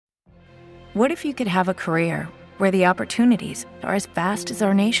What if you could have a career where the opportunities are as vast as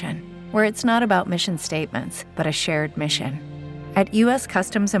our nation, where it's not about mission statements, but a shared mission? At U.S.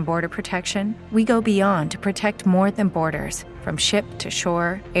 Customs and Border Protection, we go beyond to protect more than borders. From ship to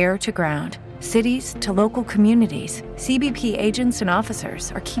shore, air to ground, cities to local communities, CBP agents and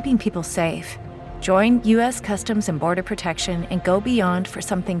officers are keeping people safe. Join U.S. Customs and Border Protection and go beyond for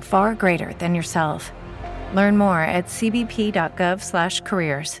something far greater than yourself. Learn more at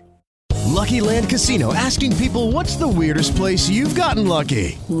cbp.gov/careers. Lucky Land Casino, asking people, what's the weirdest place you've gotten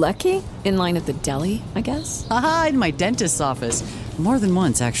lucky? Lucky? In line at the deli, I guess? Aha, in my dentist's office. More than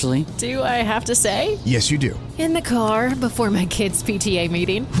once, actually. Do I have to say? Yes, you do. In the car before my kids' PTA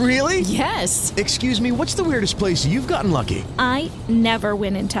meeting. Really? Yes. Excuse me, what's the weirdest place you've gotten lucky? I never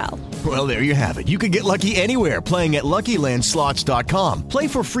win and tell. Well, there you have it. You can get lucky anywhere, playing at LuckyLandSlots.com. Play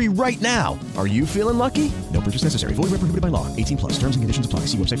for free right now. Are you feeling lucky? No purchase necessary. Void where prohibited by law. 18+. Terms and conditions apply.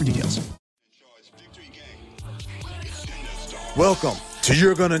 See website for details. Welcome to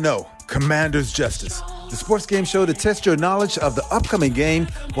You're Gonna Know, Commander's Justice, the sports game show to test your knowledge of the upcoming game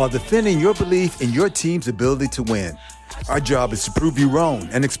while defending your belief in your team's ability to win. Our job is to prove you wrong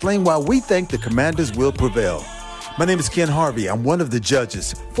and explain why we think the Commanders will prevail. My name is Ken Harvey. I'm one of the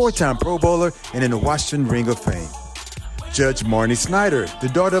judges, 4-time Pro Bowler, and in the Washington Ring of Fame. Judge Marnie Snyder, the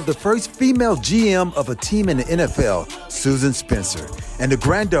daughter of the first female GM of a team in the NFL, Susan Spencer, and the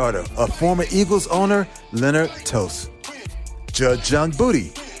granddaughter of former Eagles owner Leonard Tost. Judge John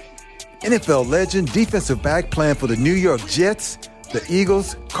Booty, NFL legend, defensive back playing for the New York Jets, the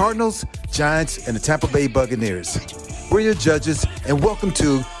Eagles, Cardinals, Giants, and the Tampa Bay Buccaneers. We're your judges, and welcome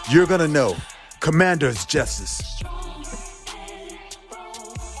to You're Gonna Know, Commander's Justice.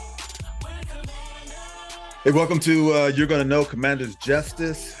 Hey, welcome to You're Gonna Know, Commander's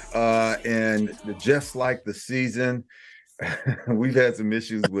Justice, and just like the season, we've had some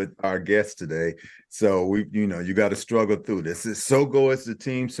issues with our guests today. So you got to struggle through this. So goes the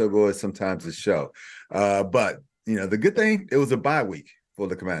team, so goes sometimes the show. But the good thing, it was a bye week for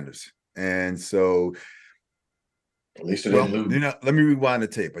the Commanders, and so at least they didn't lose. Let me rewind the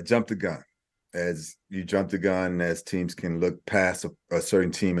tape. I jumped the gun. As you jump the gun, as teams can look past a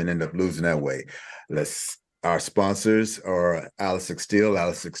certain team and end up losing that way. Our sponsors are Alice Steele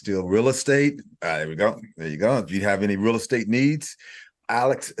Real Estate. There we go. There you go. If you have any real estate needs,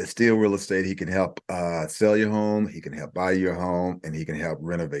 Alex Steele Real Estate, he can help sell your home, he can help buy your home, and he can help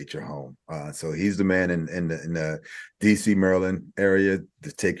renovate your home. So he's the man in the DC, Maryland area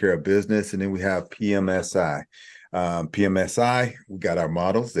to take care of business. And then we have PMSI. PMSI, we got our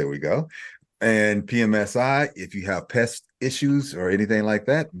models. There we go. And PMSI, if you have pest issues or anything like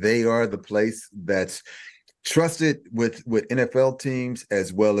that, they are the place that's trusted with NFL teams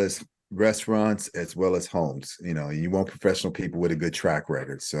as well as restaurants as well as homes. You want professional people with a good track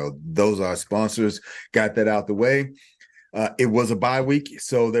record. So those are our sponsors. Got that out the way. It was a bye week,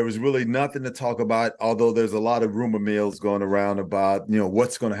 so there was really nothing to talk about, although there's a lot of rumor mills going around about,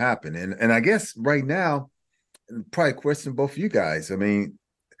 what's going to happen. And I guess right now, probably question both of you guys. I mean,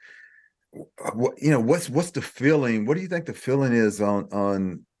 what's the feeling? What do you think the feeling is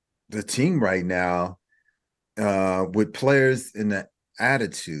on the team right now? With players in the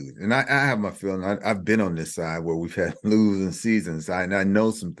attitude, and I have my feeling. I've been on this side where we've had losing seasons. I know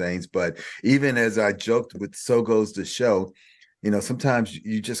some things, but even as I joked with "So Goes the Show," sometimes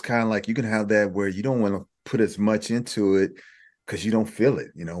you just kind of like you can have that where you don't want to put as much into it because you don't feel it.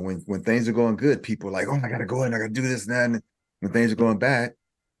 When things are going good, people are like, "Oh, I got to go in, I got to do this and that." And when things are going bad,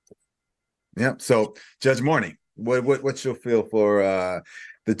 yeah. So, Judge Marnie, what's your feel for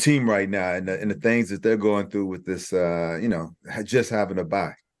the team right now and the things that they're going through with this, just having a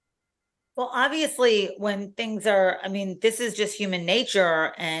bye? Well, obviously, when things are, this is just human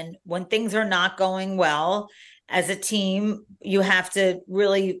nature. And when things are not going well as a team, you have to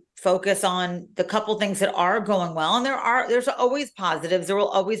really focus on the couple things that are going well. And there's always positives. There will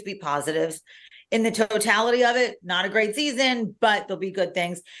always be positives. In the totality of it, not a great season, but there'll be good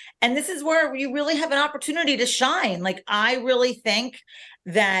things. And this is where you really have an opportunity to shine. Like, I really think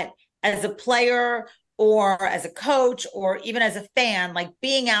that as a player or as a coach or even as a fan, like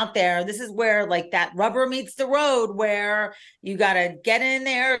being out there, this is where like that rubber meets the road, where you got to get in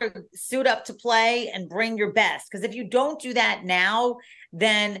there, suit up to play and bring your best. Because if you don't do that now,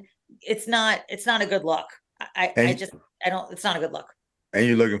 then it's not a good look. It's not a good look. And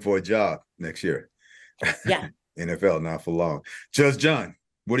you're looking for a job next year. Yeah. NFL, not for long. Judge John,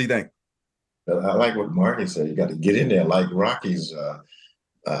 what do you think? I like what Marnie said. You got to get in there like Rocky's.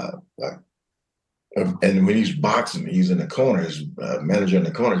 And when he's boxing, he's in the corner, his manager in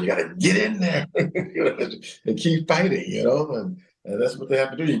the corner, you got to get in there and keep fighting, And that's what they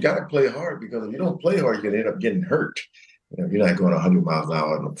have to do. You got to play hard, because if you don't play hard, you can end up getting hurt. You're not going 100 miles an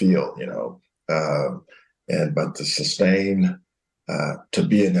hour in the field, but to sustain, to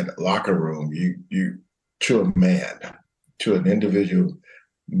be in that locker room, you to a man, to an individual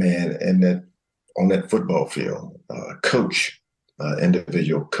man, and that on that football field, coach,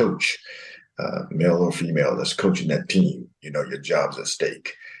 individual coach, male or female, that's coaching that team. Your job's at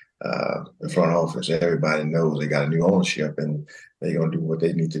stake. The front office, everybody knows they got a new ownership, and they're going to do what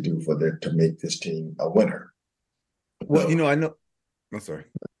they need to do to make this team a winner. Well, I know. I'm sorry.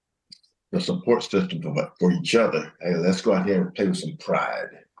 The support system for each other. Hey, let's go out here and play with some pride.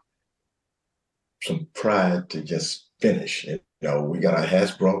 Some pride to just finish. We got our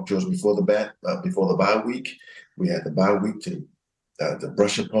hats brought to us before the bye week. We had the bye week to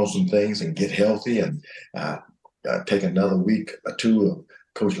brush up on some things and get healthy, and take another week or two of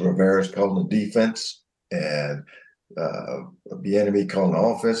Coach Rivera's calling the defense, and Bieniemy calling the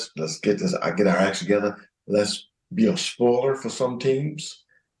offense. Let's get our acts together. Let's be a spoiler for some teams,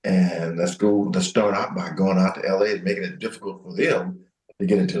 and let's start out by going out to LA and making it difficult for them to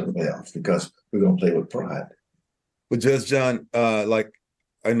get into the playoffs, because we're going to play with pride. Well, Judge John, I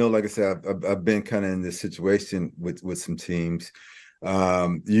know, like I said, I've been kind of in this situation with some teams.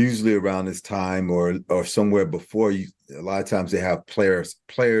 Usually around this time or somewhere before, a lot of times they have players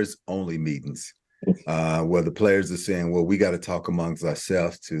only meetings, where the players are saying, well, we got to talk amongst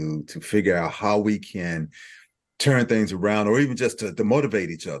ourselves to figure out how we can turn things around, or even just to motivate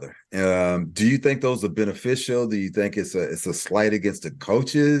each other. Do you think those are beneficial? Do you think it's a slight against the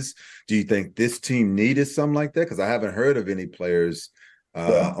coaches? Do you think this team needed something like that? Because I haven't heard of any players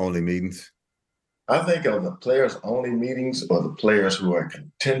only meetings. I think of the players only meetings, or the players who are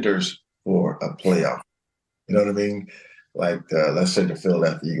contenders for a playoff. You know what I mean? Like, let's say the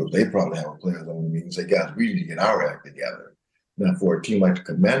Philadelphia Eagles, they probably have a players only meeting. Say, guys, we need to get our act together. Now, for a team like the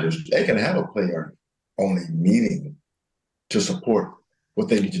Commanders, they can have a player only meeting to support what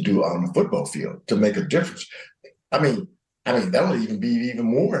they need to do on the football field to make a difference. I mean, that would even be even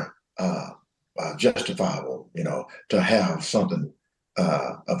more justifiable, to have something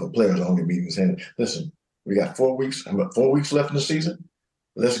of a players only meeting saying, listen, we got 4 weeks, 4 weeks left in the season.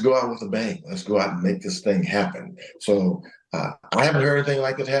 Let's go out with a bang. Let's go out and make this thing happen. So I haven't heard anything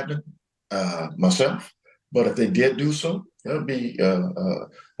like that happen myself, but if they did do so, it would be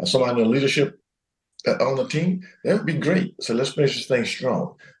somebody in the leadership on the team. That would be great. So let's finish this thing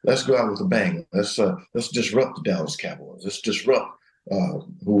strong. Let's go out with a bang. Let's disrupt the Dallas Cowboys. Let's disrupt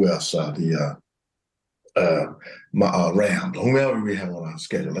who else? Rams, whomever we have on our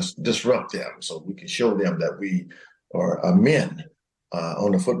schedule. Let's disrupt them so we can show them that we are men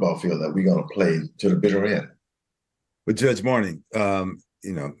on the football field, that we're going to play to the bitter end. But Judge Marnie, I'm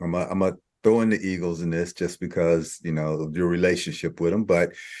gonna throw in the Eagles in this just because of your relationship with them,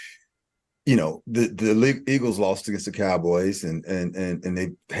 but the Eagles lost against the Cowboys, and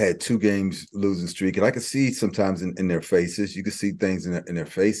they had 2 games losing streak, and I could see sometimes in their faces, you could see things in their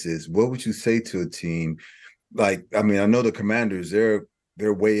faces. What would you say to a team I know the Commanders, they're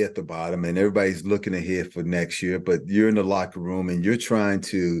way at the bottom and everybody's looking ahead for next year, but you're in the locker room and you're trying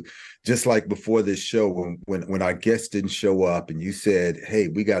to, just like before this show, when our guests didn't show up and you said, hey,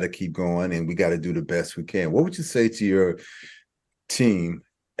 we got to keep going and we got to do the best we can. What would you say to your team,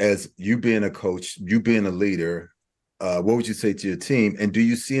 as you being a coach, you being a leader? What would you say to your team? And do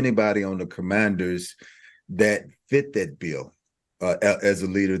you see anybody on the Commanders that fit that bill as a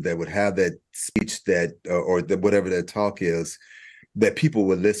leader, that would have that speech that or whatever that talk is, that people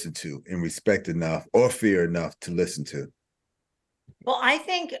would listen to and respect enough or fear enough to listen to? Well, I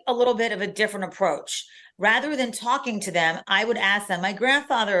think a little bit of a different approach. Rather than talking to them, I would ask them. My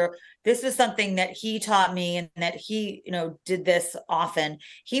grandfather, this is something that he taught me, and that he, did this often.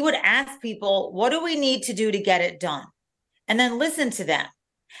 He would ask people, what do we need to do to get it done? And then listen to them.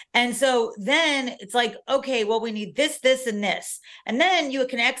 And so then it's like, okay, well, we need this, this, and this. And then you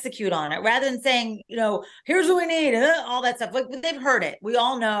can execute on it, rather than saying, here's what we need, all that stuff. Like, they've heard it. We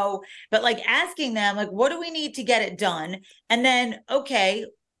all know. But like asking them, like, what do we need to get it done? And then, okay,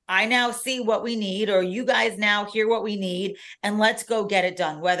 I now see what we need, or you guys now hear what we need, and let's go get it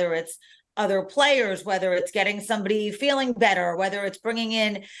done. Whether it's other players, whether it's getting somebody feeling better, whether it's bringing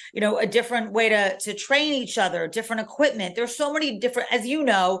in, a different way to train each other, different equipment. There's so many different, as you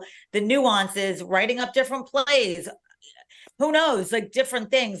know, the nuances, writing up different plays, who knows, like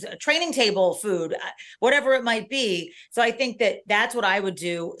different things, training table food, whatever it might be. So I think that that's what I would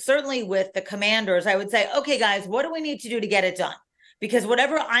do. Certainly with the Commanders, I would say, okay, guys, what do we need to do to get it done? Because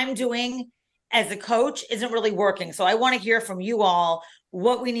whatever I'm doing as a coach isn't really working. So I want to hear from you all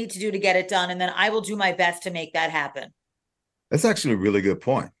what we need to do to get it done. And then I will do my best to make that happen. That's actually a really good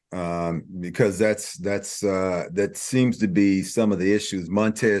point, because that seems to be some of the issues.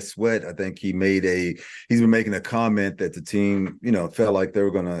 Montez Sweat, I think he's been making a comment that the team, felt like they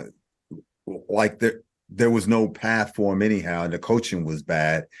were gonna, like there was no path for him anyhow, and the coaching was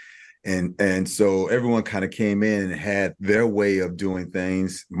bad. And so everyone kind of came in and had their way of doing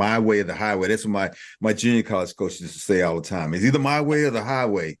things, my way or the highway. That's what my junior college coach used to say all the time. It's either my way or the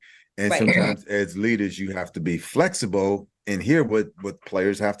highway. And Right. sometimes as leaders, you have to be flexible and hear what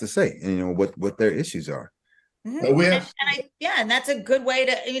players have to say, and what their issues are. Mm-hmm. And that's a good way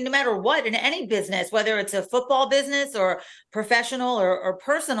to, no matter what, in any business, whether it's a football business or professional or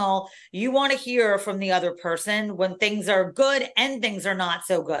personal, you want to hear from the other person when things are good and things are not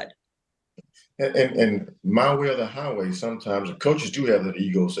so good. And my way or the highway, sometimes the coaches do have that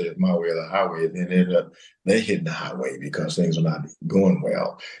ego, say it's my way or the highway, and then they're hitting the highway because things are not going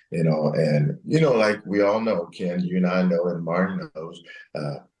well, and like we all know, Ken, you and I know, and Martin knows,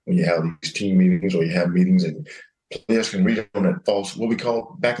 when you have these team meetings or you have meetings and players can read on that false, what we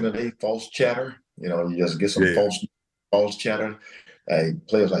call back in the day, false chatter, you just get some false chatter.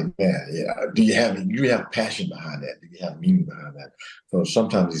 Players like, man, do you have passion behind that? Do you have meaning behind that? So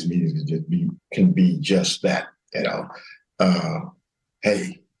sometimes these meetings can be just that,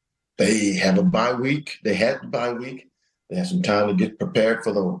 hey, they have a bye week. They had the bye week. They had some time to get prepared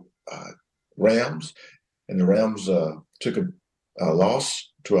for the Rams, and the Rams took a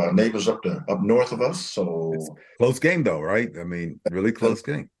loss to our neighbors up north of us. So it's a close game, though, right? I mean, really close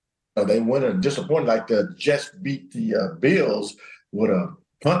game. They went and disappointed, like the Jets beat the Bills with a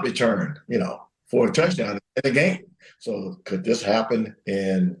punt return, for a touchdown in the game. So could this happen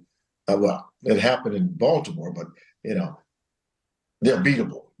in, it happened in Baltimore, but, they're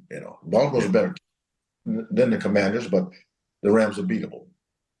beatable. Baltimore's better than the Commanders, but the Rams are beatable.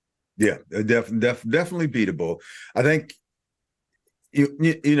 Yeah, definitely beatable. I think,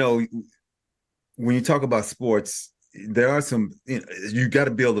 when you talk about sports, there are some, you got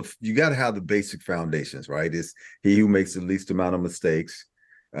to have the basic foundations, right? It's he who makes the least amount of mistakes,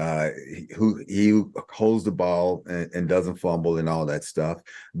 he who holds the ball and doesn't fumble and all that stuff.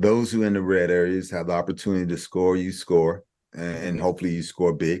 Those who in the red areas have the opportunity to score, you score, and hopefully you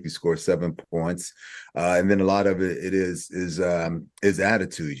score big. You score 7 points, and then a lot of it is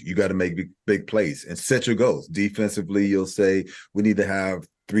attitude. You got to make big plays and set your goals. Defensively, you'll say we need to have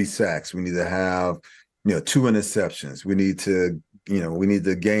 3 sacks. We need to have 2 interceptions. We need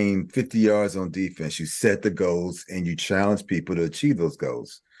to gain 50 yards on defense. You set the goals and you challenge people to achieve those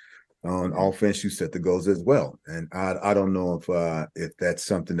goals. On offense, you set the goals as well. And I don't know if that's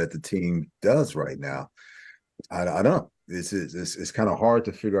something that the team does right now. I don't know. It's kind of hard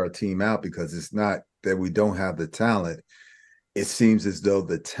to figure our team out because it's not that we don't have the talent. It seems as though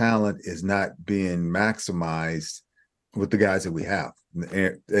the talent is not being maximized with the guys that we have.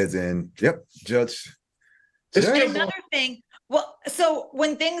 As in, Judge. Another thing. Well, so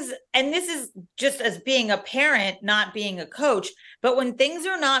when things, and this is just as being a parent, not being a coach, but when things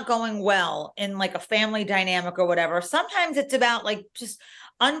are not going well in like a family dynamic or whatever, sometimes it's about like just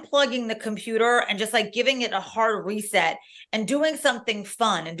unplugging the computer and just like giving it a hard reset and doing something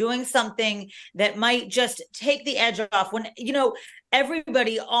fun and doing something that might just take the edge off when,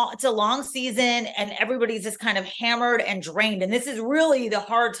 it's a long season and everybody's just kind of hammered and drained. And this is really the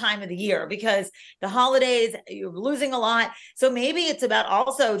hard time of the year because the holidays, you're losing a lot. So maybe it's about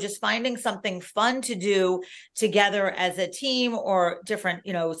also just finding something fun to do together as a team or different,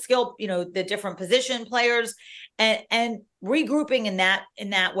 skill, the different position players and regrouping in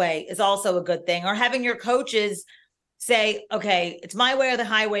that way is also a good thing. Or having your coaches say, okay, it's my way or the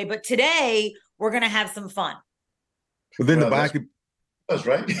highway, but today we're going to have some fun. But then the bike. That's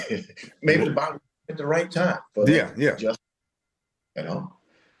right. Maybe the bike at the right time. Yeah. Just,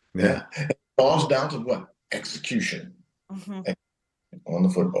 It falls down to what? Execution on the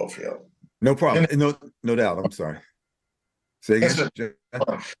football field. No problem. No doubt. I'm sorry. Say again.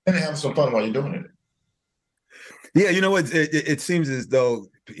 And have some fun while you're doing it. Yeah, it seems as though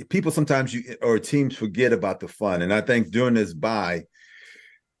people sometimes or teams forget about the fun. And I think during this bye,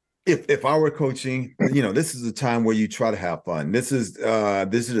 if I were coaching, this is a time where you try to have fun. This is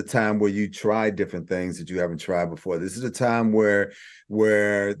a time where you try different things that you haven't tried before. This is a time where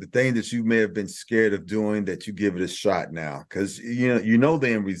the thing that you may have been scared of doing, that you give it a shot now. Because the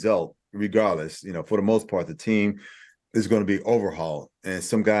end result, regardless, for the most part, the team is going to be overhauled. And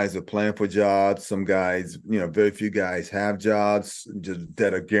some guys are playing for jobs. Some guys, very few guys have jobs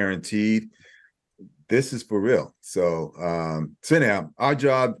that are guaranteed. This is for real. So anyhow, our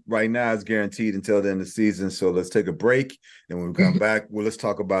job right now is guaranteed until the end of the season. So let's take a break. And when we come back, let's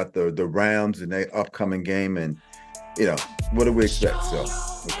talk about the Rams and their upcoming game and what do we expect? So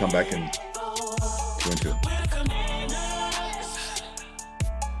we'll come back in 2 and 2.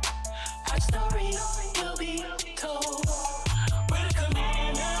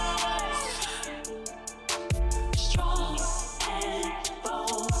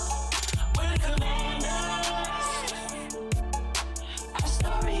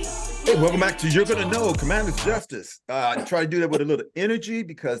 Hey, welcome back to You're Gonna Know, Commander's Justice. Try to do that with a little energy,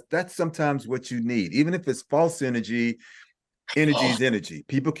 because that's sometimes what you need. Even if it's false energy, energy is energy.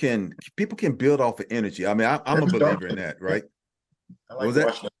 People can build off of energy. I mean, I'm a believer in that, right? I like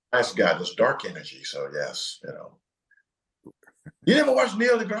watching the nice guy, this dark energy. So yes, You never watched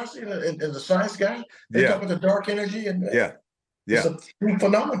Neil deGrasse and the Science Guy? They talk about the dark energy and it's a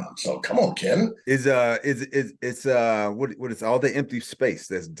phenomenon. So come on, Ken. It's what is all the empty space?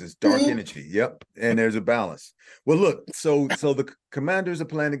 There's dark energy. Yep, and there's a balance. Well, look, so the Commanders are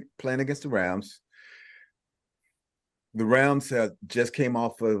playing against the Rams. The Rams have just came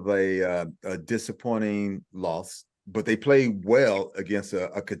off of a disappointing loss, but they played well against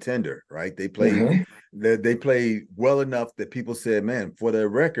a contender, right? They played they played well enough that people said, man, for their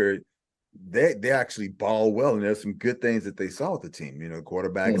record, they actually ball well, and there's some good things that they saw with the team.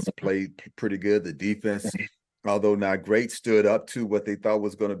 Quarterbacks played pretty good. The defense, although not great, stood up to what they thought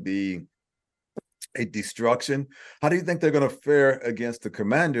was going to be a destruction. How do you think they're going to fare against the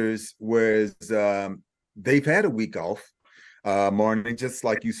Commanders, whereas they've had a week off? Marnie, just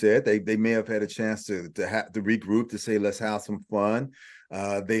like you said, they may have had a chance to regroup, to say, let's have some fun.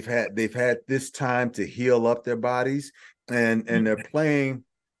 They've had this time to heal up their bodies, and they're playing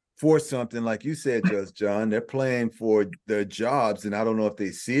for something, like you said, Judge John. They're playing for their jobs, and I don't know if they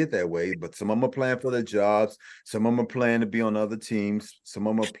see it that way, but some of them are playing for their jobs. Some of them are playing to be on other teams. Some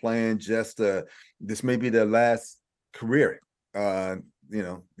of them are playing just this may be their last career,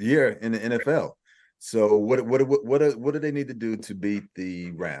 year in the NFL. So what do they need to do to beat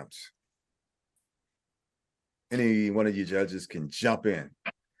the Rams? Any one of you judges can jump in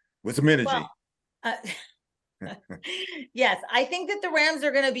with some energy. Well, yes, I think that the Rams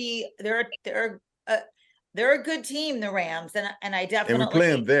are going to be they're a good team, the Rams, and I definitely, and we play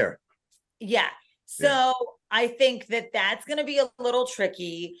them there. Yeah, so I think that that's going to be a little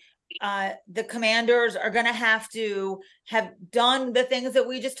tricky. The Commanders are going to have done the things that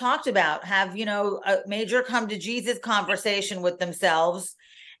we just talked about, have a major come to Jesus conversation with themselves,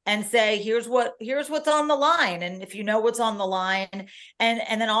 and say, here's what's on the line. And if you know what's on the line,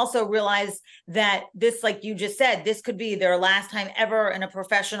 and then also realize that this, like you just said, this could be their last time ever in a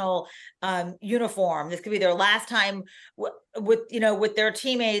professional uniform. This could be their last time with their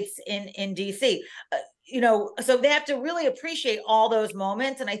teammates in DC. So they have to really appreciate all those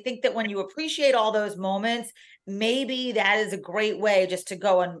moments. And I think that when you appreciate all those moments, maybe that is a great way just to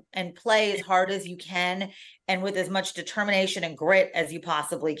go and play as hard as you can and with as much determination and grit as you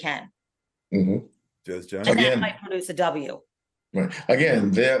possibly can. Just John. And that might produce a W. Right.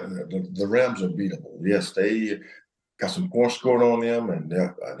 Again, the Rams are beatable. Yes, they got some points scored on them, and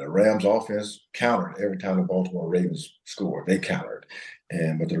the Rams offense countered every time the Baltimore Ravens scored. They countered,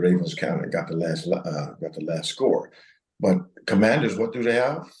 but the Ravens countered, got the last score. But Commanders, what do they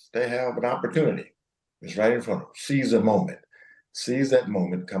have? They have an opportunity. It's right in front of them. Seize that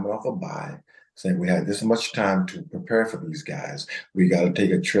moment coming off a bye, saying we had this much time to prepare for these guys. We got to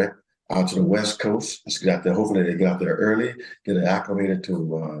take a trip out to the West Coast. Let's get out there. Hopefully they get out there early, get acclimated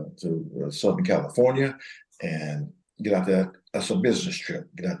to Southern California, and get out there. That's a business trip.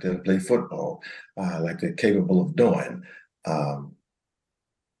 Get out there to play football, like they're capable of doing.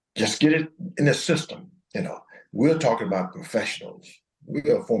 Just get it in the system. We're talking about professionals. We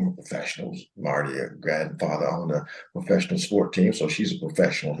are former professionals. Marty, a grandfather on a professional sport team, so she's a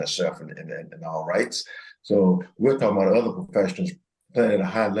professional herself in all rights. So we're talking about other professionals playing at a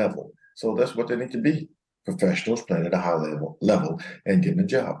high level. So that's what they need to be: professionals playing at a high level and getting the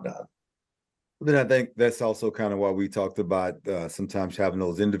job done. Then I think that's also kind of why we talked about sometimes having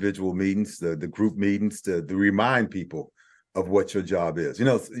those individual meetings, the group meetings, to remind people of what your job is.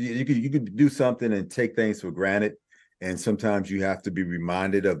 You could do something and take things for granted, and sometimes you have to be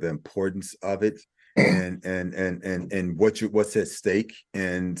reminded of the importance of it and what's at stake.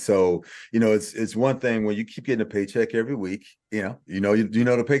 And so it's one thing when you keep getting a paycheck every week.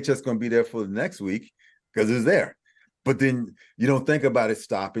 The paycheck's going to be there for the next week because it's there. But then you don't think about it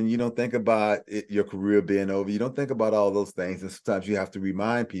stopping. You don't think about your career being over. You don't think about all those things. And sometimes you have to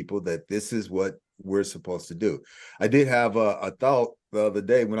remind people that this is what we're supposed to do. I did have a thought the other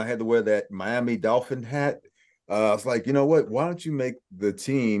day when I had to wear that Miami Dolphin hat. I was like, you know what? Why don't you make the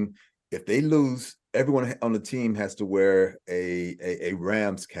team, if they lose, everyone on the team has to wear a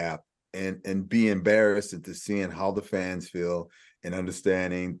Rams cap and be embarrassed into seeing how the fans feel and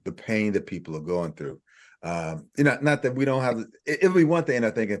understanding the pain that people are going through. Not that we don't have it would be one thing,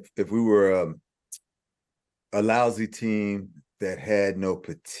 I think, if we were a lousy team that had no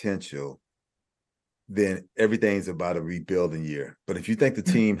potential, then everything's about a rebuilding year. But if you think the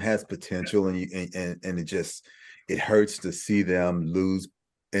team has potential and it hurts to see them lose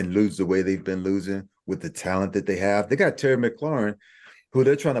the way they've been losing with the talent that they have. They got Terry McLaurin, who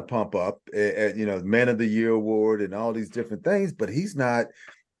they're trying to pump up, Man of the Year award and all these different things, but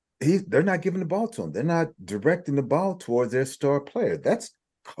they're not giving the ball to him. They're not directing the ball towards their star player. That's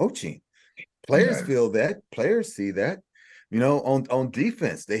coaching. Players feel that. Players see that. On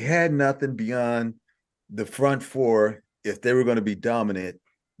defense, they had nothing beyond the front four. If they were going to be dominant,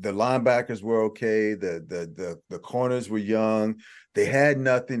 the linebackers were okay. The corners were young. They had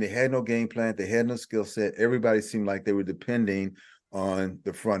nothing. They had no game plan. They had no skill set. Everybody seemed like they were depending on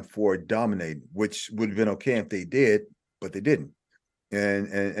the front four dominating, which would have been okay if they did, but they didn't.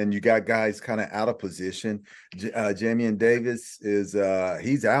 And you got guys kind of out of position. Jamian Davis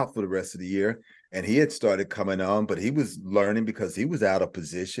he's out for the rest of the year, and he had started coming on, but he was learning because he was out of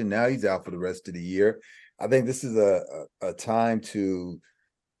position. Now he's out for the rest of the year. I think this is a time to,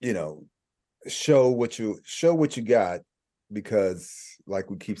 show what you got, because like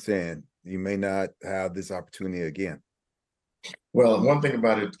we keep saying, you may not have this opportunity again. Well, one thing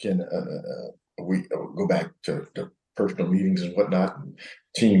about it, Ken, we go back to the personal meetings and whatnot, and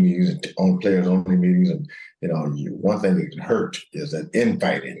team meetings and on players only meetings, and one thing that can hurt is that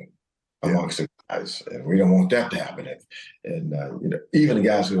infighting amongst the guys, and we don't want that to happen. And even the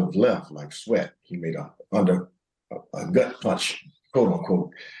guys who have left, like Sweat, he made a gut punch, quote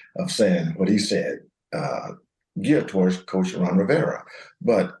unquote, of saying what he said, geared towards Coach Ron Rivera,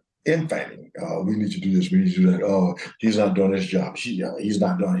 but infighting. We need to do this. We need to do that. Oh, he's not doing his job. He's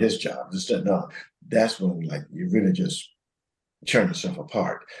not doing his job. This, that, and other. That's when you really just turn yourself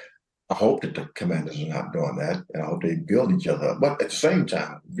apart. I hope that the Commanders are not doing that, and I hope they build each other up. But at the same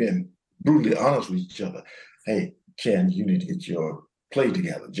time, being brutally honest with each other. Hey, Ken, you need to get your play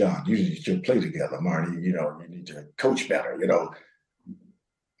together. John, you need to get your play together. Marnie, you need to coach better.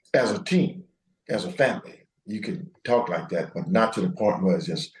 As a team, as a family, you can talk like that, but not to the point where it's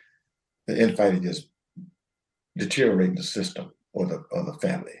just the infighting just deteriorating the system or the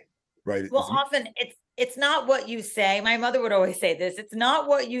family. Right. Well, often it's not what you say. My mother would always say this. It's not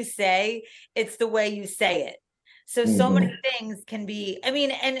what you say, it's the way you say it. So many things can be, and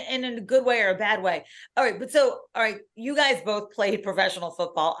in a good way or a bad way. All right. You guys both played professional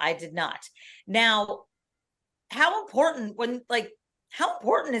football. I did not. Now, how important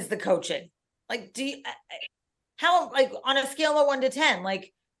is the coaching? On a scale of 1 to 10,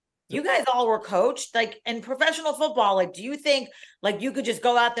 you guys all were coached, in professional football, do you think you could just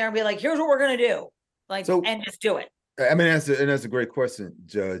go out there and be like, here's what we're going to do, and just do it? That's a great question,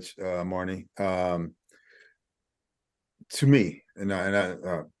 Judge Marnie. To me, and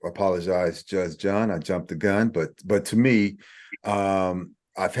I apologize, Judge John, I jumped the gun, but to me,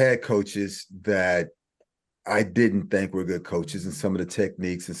 I've had coaches that I didn't think were good coaches, and some of the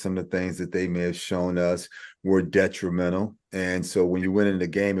techniques and some of the things that they may have shown us were detrimental. And so when you went in the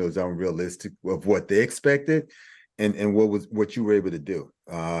game, it was unrealistic of what they expected and what you were able to do.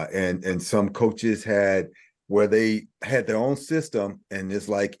 And some coaches had where they had their own system, and it's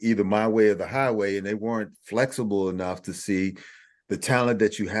like either my way or the highway, and they weren't flexible enough to see the talent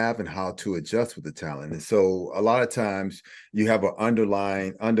that you have and how to adjust with the talent. And so a lot of times you have an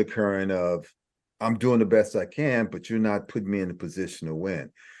underlying undercurrent of, I'm doing the best I can, but you're not putting me in a position to win.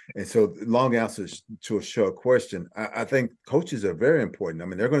 And so long answer to a short question, I think coaches are very important. I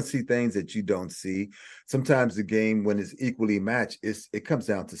mean, they're going to see things that you don't see. Sometimes the game, when it's equally matched, it comes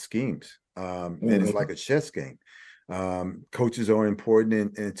down to schemes. And it's like a chess game. Coaches are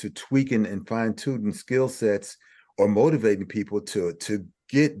important and to tweaking and fine-tuning skill sets or motivating people to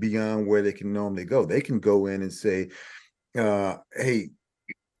get beyond where they can normally go. They can go in and say, hey,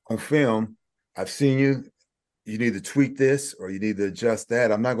 on film, I've seen you. You need to tweak this or you need to adjust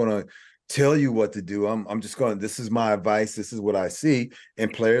that. I'm not going to tell you what to do. I'm just going, this is my advice. This is what I see.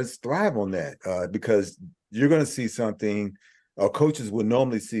 And players thrive on that because you're going to see something, or coaches will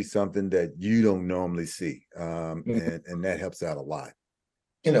normally see something that you don't normally see. And that helps out a lot.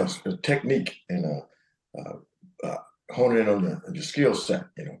 The technique and honing in on your skill set,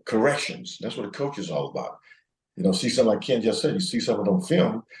 corrections. That's what a coach is all about. See something like Ken just said, you see something on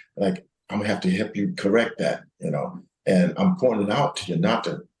film, like, I'm gonna have to help you correct that, and I'm pointing out to you not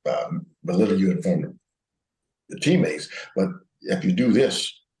to belittle you in front of the teammates, but if you do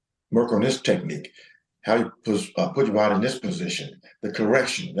this, work on this technique, how you put you out in this position, the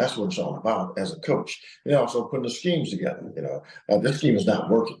correction. That's what it's all about as a coach. And also putting the schemes together. This scheme is not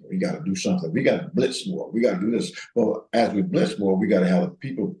working. We got to do something. We got to blitz more. We got to do this. Well, as we blitz more, we got to have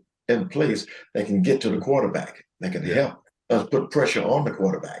people in place that can get to the quarterback, that can help us put pressure on the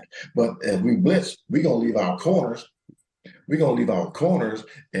quarterback. But as we blitz, we're going to leave our corners. We're going to leave our corners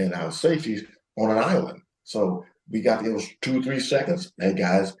and our safeties on an island. So we got those 2-3 seconds. Hey,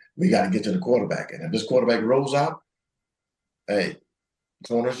 guys, we got to get to the quarterback. And if this quarterback rolls out, hey,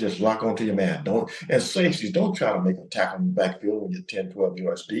 corners, just lock onto your man. And safeties, don't try to make a tackle in the backfield when you're 10, 12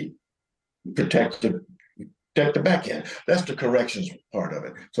 yards deep. Protect the back end. That's the corrections part of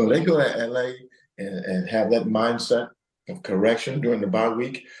it. So they go to LA and have that mindset of correction during the bye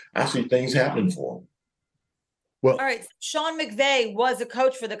week. I see things happening for them. Well, all right. Sean McVay was a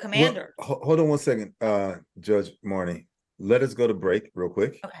coach for the Commanders. Hold on one second, Judge Marnie. Let us go to break real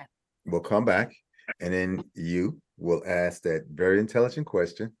quick. Okay. We'll come back, and then you will ask that very intelligent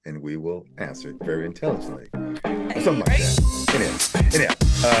question, and we will answer it very intelligently. Or something like that. Anyhow,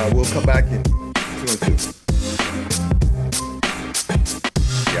 we'll come back in 2 and 2.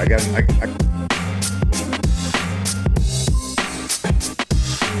 Yeah, I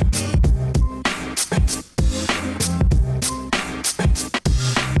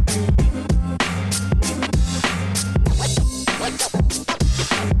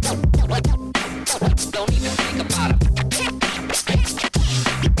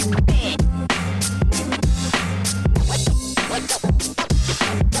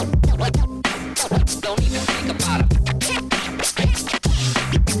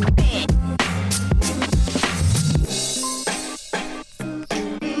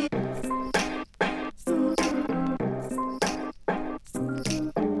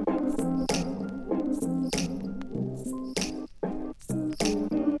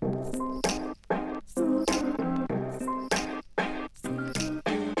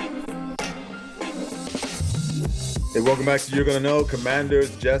Hey, welcome back to You're Gonna Know.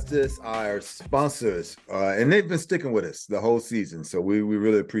 Commanders Justice, our sponsors, and they've been sticking with us the whole season, so we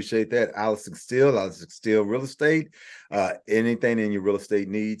really appreciate that. Alex Steele Real Estate. Anything in your real estate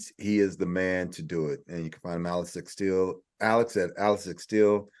needs, he is the man to do it. And you can find him, Alex at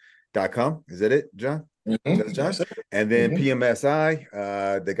alexsteele.com. Is that it, John? Mm-hmm. John? And then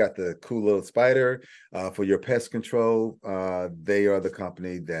PMSI, they got the cool little spider for your pest control. They are the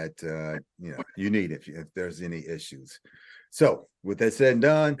company that you need if there's any issues. So with that said and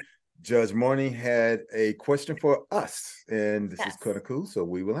done, Judge Marnie had a question for us, and this is kind of cool, so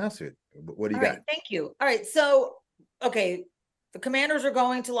we will answer it. What do you got? Right, thank you. All right, so okay, the Commanders are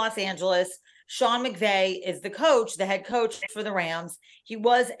going to Los Angeles. Sean McVay is the coach, the head coach for the Rams. He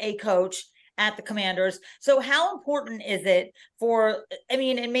was a coach at the Commanders. So how important is it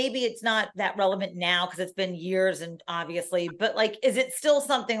and maybe it's not that relevant now because it's been years and obviously, but like, is it still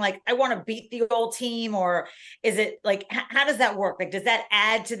something like, I want to beat the old team, or is it like, how does that work? Like, does that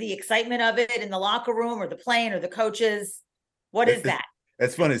add to the excitement of it in the locker room or the playing or the coaches? What is that?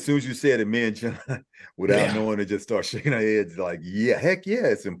 That's funny. As soon as you said it, me and John, without knowing it, just start shaking our heads like, yeah, heck yeah,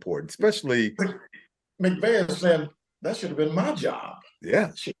 it's important. Especially McVay said that should have been my job.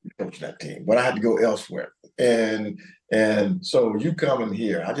 Yeah, should be coaching that team, but I had to go elsewhere. And so you come in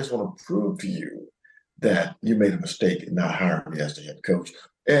here, I just want to prove to you that you made a mistake in not hiring me as the head coach.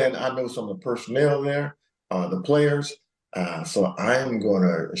 And I know some of the personnel there, the players. So I'm going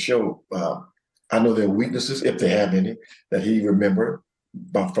to show, I know their weaknesses, if they have any, that he remembered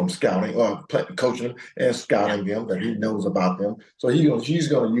from scouting or coaching them and scouting them, that he knows about them. So he's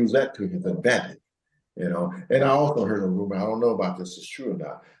going to use that to his advantage. And I also heard a rumor, I don't know about this is true or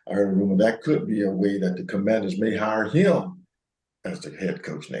not. I heard a rumor that could be a way that the Commanders may hire him as the head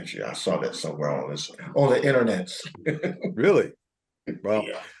coach next year. I saw that somewhere on the internet. Really? Well,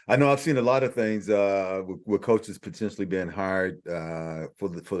 yeah. I know I've seen a lot of things with coaches potentially being hired for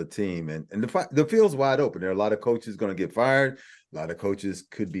the team, and the field's wide open. There are a lot of coaches going to get fired. A lot of coaches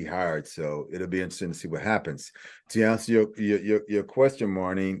could be hired, so it'll be interesting to see what happens. To answer your question,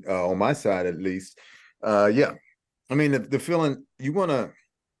 Marnie, on my side at least, yeah. I mean, the feeling you want to.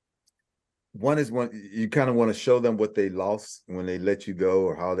 You kind of want to show them what they lost when they let you go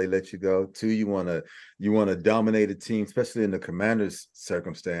or how they let you go. 2, you want to dominate a team, especially in the Commanders'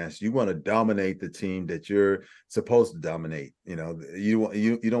 circumstance. You want to dominate the team that you're supposed to dominate. You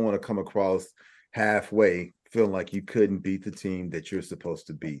don't want to come across halfway feeling like you couldn't beat the team that you're supposed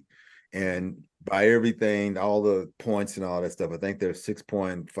to beat. And by everything, all the points and all that stuff, I think they're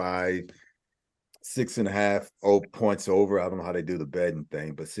 6.5. 6.5 points over. I don't know how they do the betting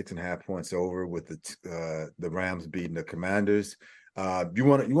thing, but 6.5 points over with the Rams beating the Commanders. You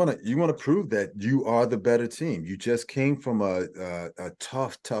want to prove that you are the better team. You just came from a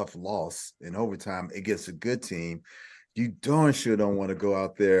tough loss in overtime against a good team. You darn sure don't want to go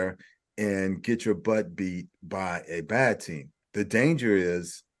out there and get your butt beat by a bad team. The danger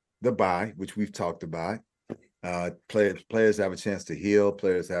is the bye, which we've talked about. Players have a chance to heal,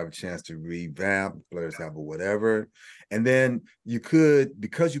 players have a chance to revamp, players have a whatever. And then you could,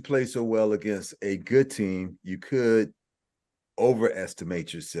 because you play so well against a good team, you could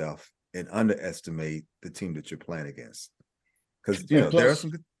overestimate yourself and underestimate the team that you're playing against. Because there are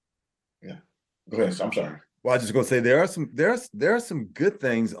some good. Yeah. Go ahead. I'm sorry. Well, I was just gonna say there are some good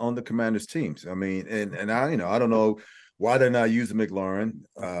things on the Commanders teams. I mean, and I I don't know why they're not using McLaurin,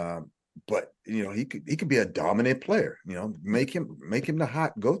 but he could be a dominant player. Make him the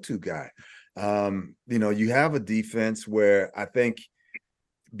hot go-to guy. You have a defense where I think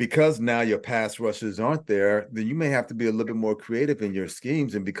because now your pass rushers aren't there, then you may have to be a little bit more creative in your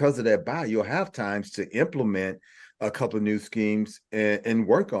schemes. And because of that bye, you'll have times to implement a couple of new schemes and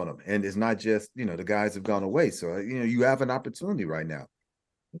work on them. And it's not just, the guys have gone away. So, you have an opportunity right now.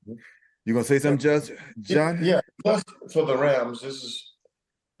 Mm-hmm. You going to say something, John? Yeah. Plus, for the Rams, this is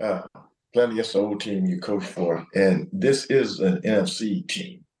playing against the old team you coach for. And this is an NFC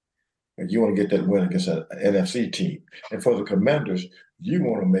team. And you want to get that win against an NFC team. And for the Commanders, you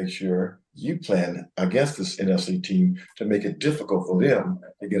want to make sure you plan against this NFC team to make it difficult for them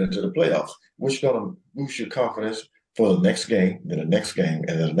to get into the playoffs, which is going to boost your confidence for the next game, then the next game,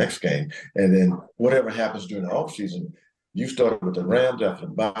 and then the next game. And then whatever happens during the offseason, you start with the Rams after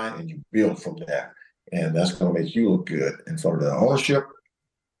the bye and you build from there. And that's going to make you look good in front of the ownership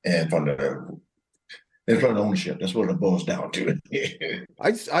and in front of the ownership. That's what it boils down to. I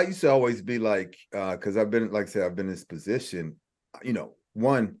used to always be like, because I've been, like I said, I've been in this position.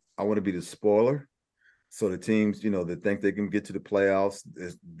 One, I want to be the spoiler. So the teams, that think they can get to the playoffs,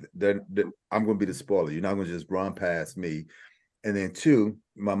 I'm going to be the spoiler. You're not going to just run past me. And then two,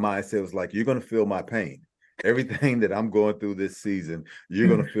 my mindset was like, you're going to feel my pain. Everything that I'm going through this season, you're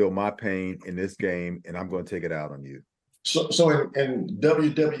going to feel my pain in this game, and I'm going to take it out on you. So in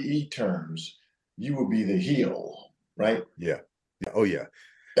WWE terms, you will be the heel, right? Yeah. Oh, yeah.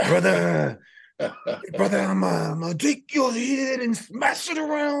 Brother, I'm gonna take your head and smash it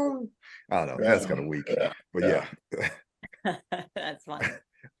around. I don't know. That's kind of weak. But yeah. That's fine.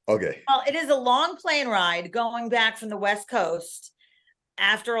 Okay. Well, it is a long plane ride going back from the West Coast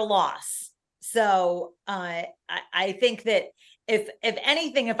after a loss. So I think that if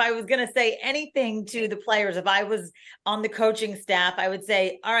anything, if I was going to say anything to the players, if I was on the coaching staff, I would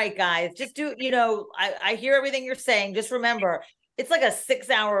say, all right, guys, just do, I hear everything you're saying. Just remember, it's like a 6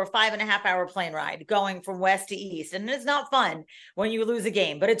 hour or 5.5 hour plane ride going from west to east. And it's not fun when you lose a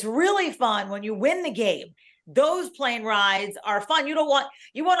game, but it's really fun when you win the game. Those plane rides are fun. You want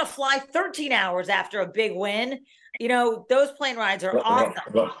to fly 13 hours after a big win. Those plane rides are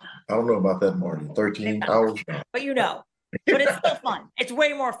awesome. I don't know about that, Marnie. 13 hours. But but it's still fun. It's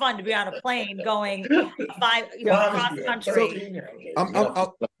way more fun to be on a plane going cross country.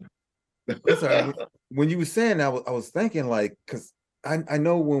 When you were saying that, I was thinking because I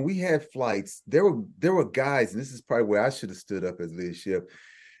know when we had flights, there were guys, and this is probably where I should have stood up as leadership.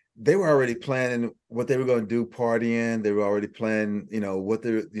 They were already planning what they were going to do, partying. They were already planning,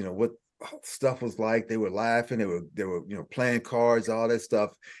 what stuff was like. They were laughing. They were playing cards, all that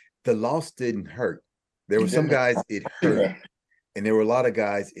stuff. The loss didn't hurt. There were some guys it hurt, and there were a lot of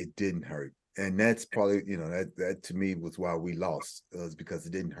guys it didn't hurt. And that's probably, that to me was why we lost, was because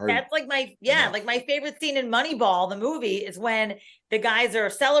it didn't hurt. That's like my favorite scene in Moneyball, the movie, is when the guys are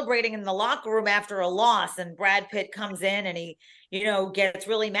celebrating in the locker room after a loss, and Brad Pitt comes in and he, gets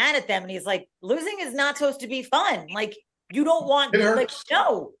really mad at them, and he's like, losing is not supposed to be fun. Like, you don't want, no.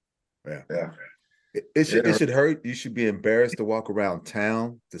 Yeah. It should hurt. You should be embarrassed to walk around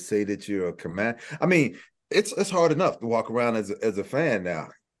town to say that you're a command. I mean, it's hard enough to walk around as a fan now.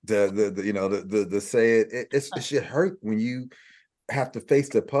 The say it should hurt when you have to face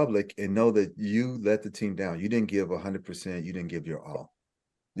the public and know that you let the team down. You didn't give 100%. You didn't give your all.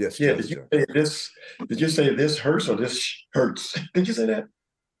 Yes. Yeah. Did you say this hurts or this hurts? Did you say that?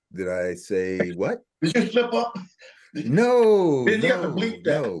 Did I say what? Did you slip up? No. Then you have to bleep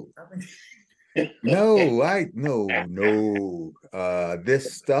that. No.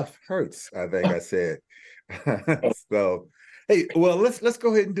 This stuff hurts, I think I said. So, hey, well, let's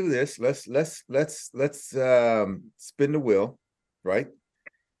go ahead and do this. Let's spin the wheel, right?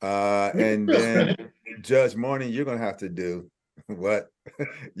 And then Judge Marnie, you're gonna have to do What?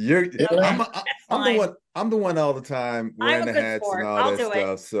 You're Atlanta? I'm the one all the time wearing I'm a the good hats and sport. all I'll that do it.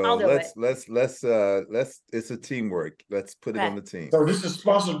 stuff. So I'll do it. let's it's a teamwork. Let's put it on Okay. the team. So this is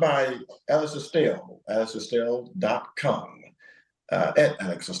sponsored by Alice Estelle, AliceEstelle.com. At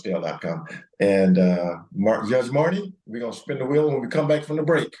alexestelle.com. And Judge Marty, we're going to spin the wheel when we come back from the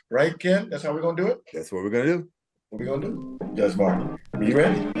break. Right, Ken? That's how we're going to do it? That's what we're going to do. What we're going to do? Judge Marty, are you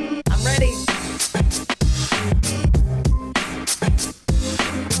ready? I'm ready.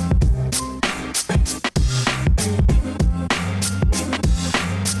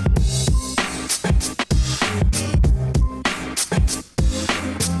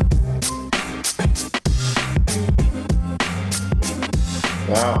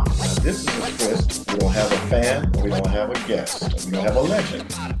 Wow. Now, this is a twist. We don't have a fan. We don't have a guest. We don't have a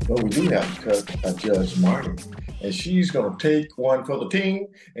legend. But we do have a Judge Marty. And she's going to take one for the team,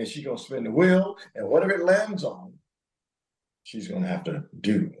 and she's going to spin the wheel. And whatever it lands on, she's going to have to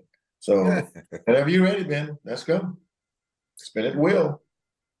do. So whenever you're ready, Ben, let's go. Spin it wheel.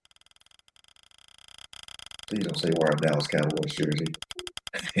 Please don't say wear a Dallas Cowboys jersey.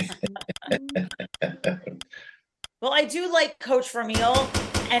 Well, I do like Coach Vermeil,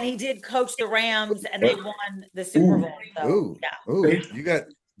 and he did coach the Rams, and they won the Super Bowl. So, You got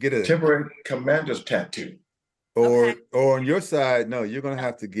get a temporary commander's tattoo. Or on your side, no, you're gonna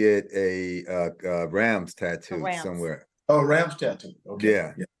have to get a Rams tattoo somewhere. Oh, Rams tattoo. Okay.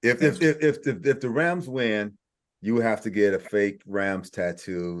 Yeah. If the Rams win, you have to get a fake Rams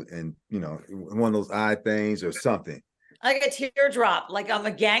tattoo, and one of those eye things or something. Like a teardrop, like I'm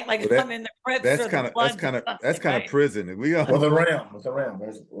a gang, like I'm in the crypts. That's kind of prison. We got with a ram. There's a ram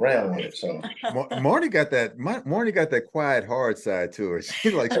with it. So Marnie got that quiet hard side to her.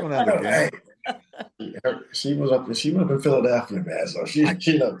 She's like showing out the gang. She was up in Philadelphia, man. So she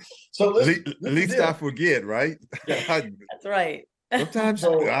knows. So at least I forget, right? That's right. Sometimes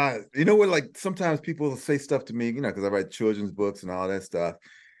sometimes people say stuff to me, because I write children's books and all that stuff.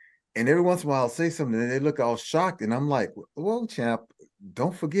 And every once in a while I'll say something and they look all shocked. And I'm like, well, champ,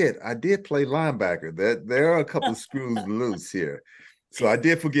 don't forget, I did play linebacker. There are a couple of screws loose here. So I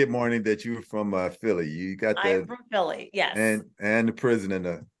did forget, Marnie, that you were from Philly. You got that. I'm from Philly, yes. And the prison in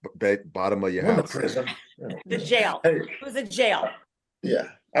the bottom of your house. The prison. The jail. Hey, it was a jail. Yeah.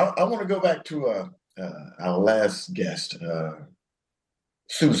 I want to go back to our last guest,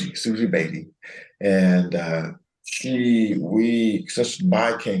 Susie Beatty. And since the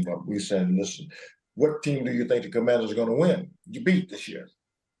bye came up, we said, listen, what team do you think the Commanders are going to win? You beat this year.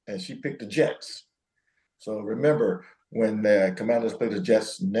 And she picked the Jets. So remember, when the Commanders play the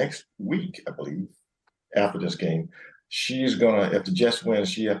Jets next week, I believe, after this game, she's going to, if the Jets win,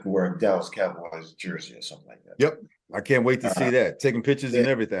 she have to wear a Dallas Cowboys jersey or something like that. Yep. I can't wait to see that. Taking pictures and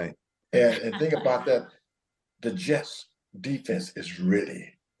everything. And think about that. The Jets defense is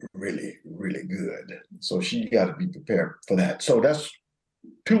really, really, really good. So she got to be prepared for that. So that's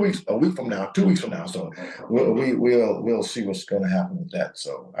 2 weeks, a week from now, 2 weeks from now. So we'll see what's going to happen with that.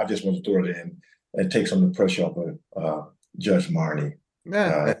 So I just want to throw it in and take some of the pressure off of Judge Marnie.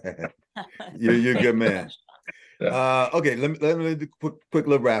 You're a good man. Okay, let me do a quick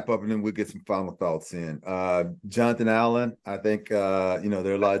little wrap up, and then we'll get some final thoughts in. Jonathan Allen, I think there are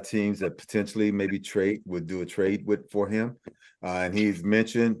a lot of teams that potentially maybe would do a trade for him. And he's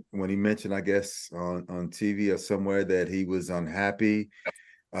mentioned, I guess, on TV or somewhere, that he was unhappy,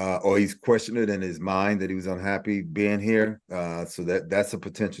 or he's questioned it in his mind that he was unhappy being here. So that's a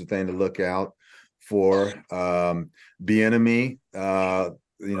potential thing to look out for. Bieniemy,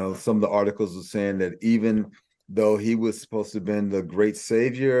 some of the articles are saying that even though he was supposed to have been the great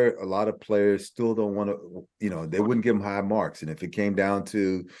savior, a lot of players still don't want to, they wouldn't give him high marks. And if it came down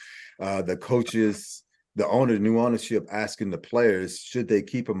to the coaches, the new ownership asking the players, should they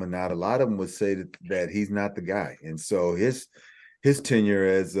keep him or not, a lot of them would say that he's not the guy. And so his tenure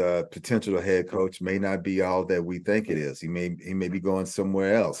as a potential head coach may not be all that we think it is. He may be going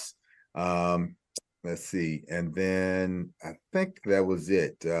somewhere else. Let's see. And then I think that was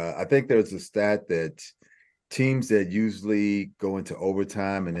it. I think there's a stat that teams that usually go into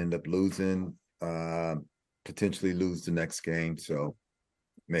overtime and end up losing potentially lose the next game. So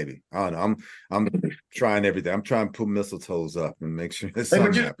maybe, I don't know. I'm trying everything. I'm trying to put mistletoes up and make sure that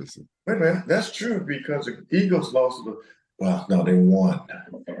something happens. Wait a minute, that's true, because the Eagles lost they won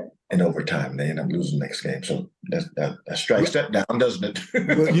in overtime. They end up losing the next game. So that strikes that down, doesn't it?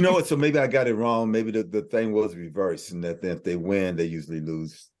 Well, you know what? So maybe I got it wrong. Maybe the thing was reversed, and that if they win, they usually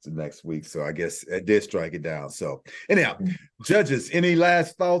lose the next week. So I guess it did strike it down. So anyhow, judges, any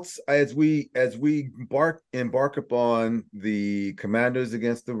last thoughts as we embark upon the Commanders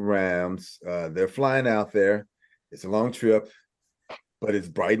against the Rams? They're flying out there. It's a long trip. but it's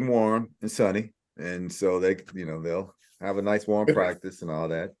bright and warm and sunny, and so they'll have a nice warm practice and all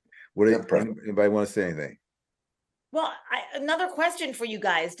that. Anybody want to say anything? Well, another question for you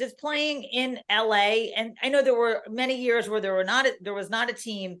guys: does playing in LA, and I know there were many years where there was not a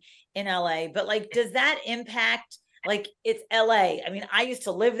team in LA, but like, does that impact? Like, it's LA. I mean, I used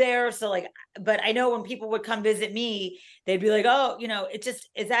to live there, so like, but I know when people would come visit me, they'd be like, "Oh, it just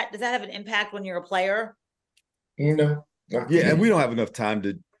does that have an impact when you're a player?" No. Yeah, and we don't have enough time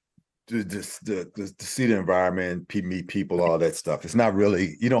to see the environment, meet people, all that stuff. It's not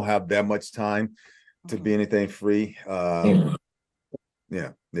really, you don't have that much time to be anything free. Yeah.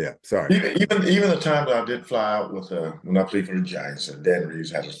 Sorry. Even the time that I did fly out with when I played for the Giants, and Dan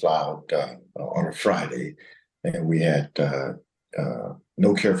Reeves had to fly out on a Friday, and we had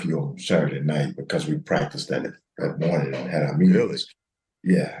no curfew on Saturday night because we practiced that morning and had our meetings. Really?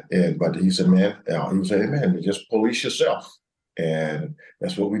 Yeah, but he said, man, you just police yourself. And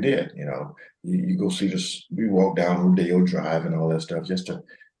that's what we did. You go see this, we walk down Rodeo Drive and all that stuff, just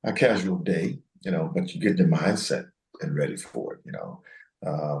a casual day, but you get the mindset and ready for it,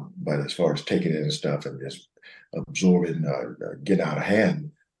 but as far as taking it and stuff and just absorbing, getting out of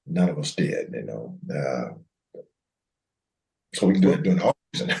hand, none of us did, so we can do it during the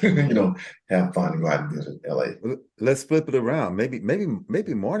season, have fun and go out and visit LA. Let's flip it around. Maybe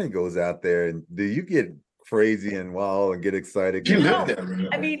Marnie goes out there, and do you get crazy and wild and get excited? You lived there,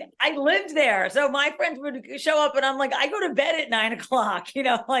 remember? I mean, I lived there, so my friends would show up, and I'm like, I go to bed at 9 o'clock.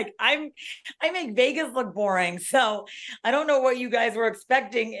 Like I make Vegas look boring. So I don't know what you guys were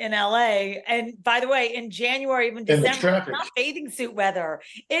expecting in LA. And by the way, in January, even December, it's not bathing suit weather.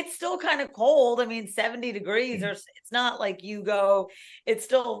 It's still kind of cold. I mean, 70 degrees, or it's not like you go. It's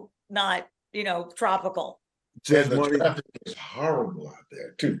still not, tropical. And the traffic is horrible out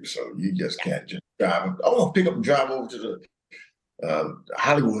there too, so you just can't just drive. I want to pick up and drive over to the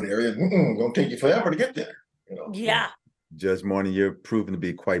Hollywood area. Gonna take you forever to get there. Yeah. Judge Marnie, you're proven to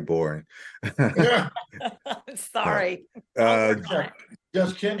be quite boring. Sorry.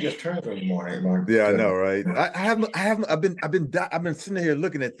 Judge Ken just turned in the morning. Yeah, I know, right? I've been sitting here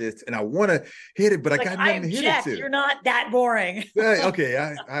looking at this, and I want to hit it, but I got nothing to hit it to. You're not that boring. Yeah, okay,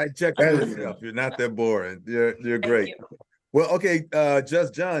 I checked myself. You're not that boring. You're great. You. Well, okay,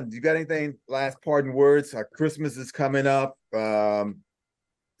 Judge John, you got anything? Last parting words. Christmas is coming up. What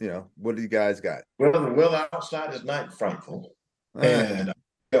do you guys got? Well, the weather outside is not frightful, and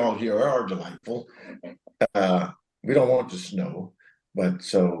all here are delightful. We don't want the snow. But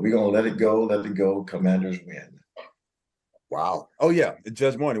so we're gonna let it go. Commanders win. Wow. Oh yeah,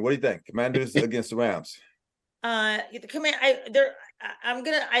 Judge Marnie, what do you think? Commanders against the Rams. The command.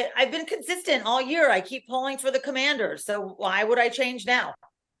 I've been consistent all year. I keep pulling for the Commanders. So why would I change now?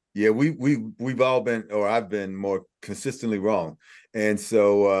 Yeah, we've all been, or I've been more consistently wrong, and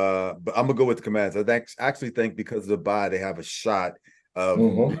so but I'm gonna go with the Commanders. I actually think because of the bye, they have a shot of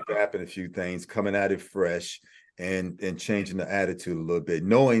recapping a few things, coming at it fresh. And changing the attitude a little bit,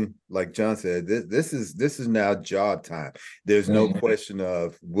 knowing, like John said, this is now job time. There's no question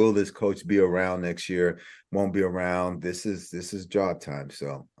of, will this coach be around next year? Won't be around. This is job time.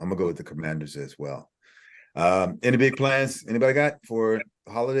 So I'm gonna go with the Commanders as well. Any big plans anybody got for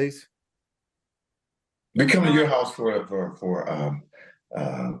holidays? We come to your house for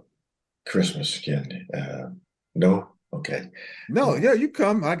Christmas again. No, okay. No, yeah, you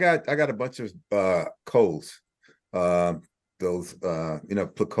come. I got a bunch of coals. Those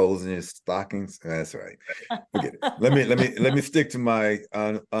put coals in your stockings. That's right. Forget it. Let me stick to my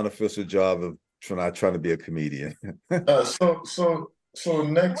unofficial job of trying to be a comedian. So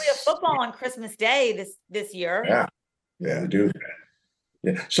next we have football on Christmas Day this year. Yeah, we do.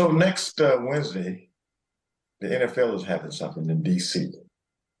 Yeah. So next Wednesday, the NFL is having something in DC.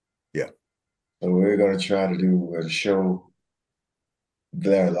 Yeah. So we're going to try to do a show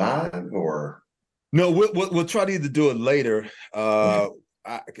there live, or no, we'll try to either do it later.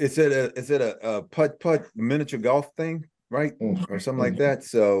 Is it a putt miniature golf thing, right? Or something like that.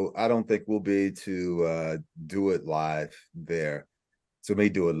 So I don't think we'll be able to do it live there. So maybe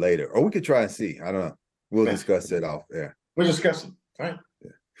do it later. Or we could try and see. I don't know. We'll discuss it off there. We'll discuss it. All right.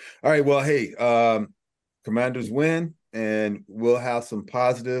 Yeah. All right. Well, hey, Commanders win, and we'll have some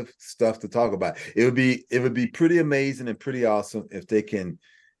positive stuff to talk about. It would be pretty amazing and pretty awesome if they can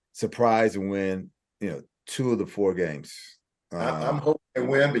surprise and win, 2 of the 4 games. I'm hoping they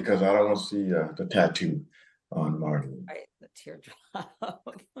win because I don't want to see the tattoo on Marnie. Right, the teardrop.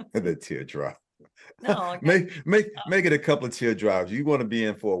 The teardrop. No, make it a couple of teardrops. You want to be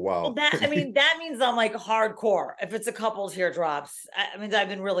in for a while. Well, that means I'm like hardcore. If it's a couple of teardrops, I mean, I've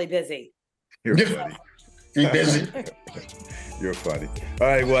been really busy. You're funny. Be busy. You're funny. All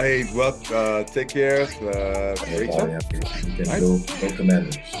right. Well, hey, take care. Rachel. You can go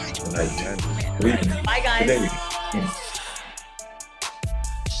Commanders tonight. Bye, guys. Good day.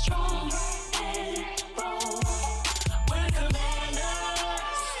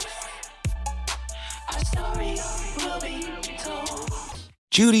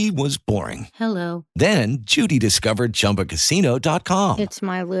 Judy was boring. Hello. Then Judy discovered ChumbaCasino.com. It's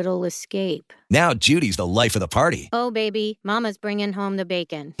my little escape. Now Judy's the life of the party. Oh, baby, mama's bringing home the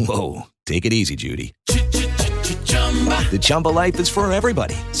bacon. Whoa, take it easy, Judy. The Chumba life is for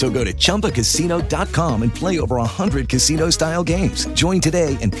everybody. So go to ChumbaCasino.com and play over 100 casino-style games. Join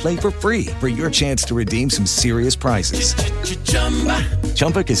today and play for free for your chance to redeem some serious prizes.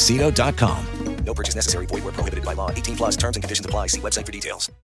 ChumbaCasino.com. No purchase necessary. Void where prohibited by law. 18+ terms and conditions apply. See website for details.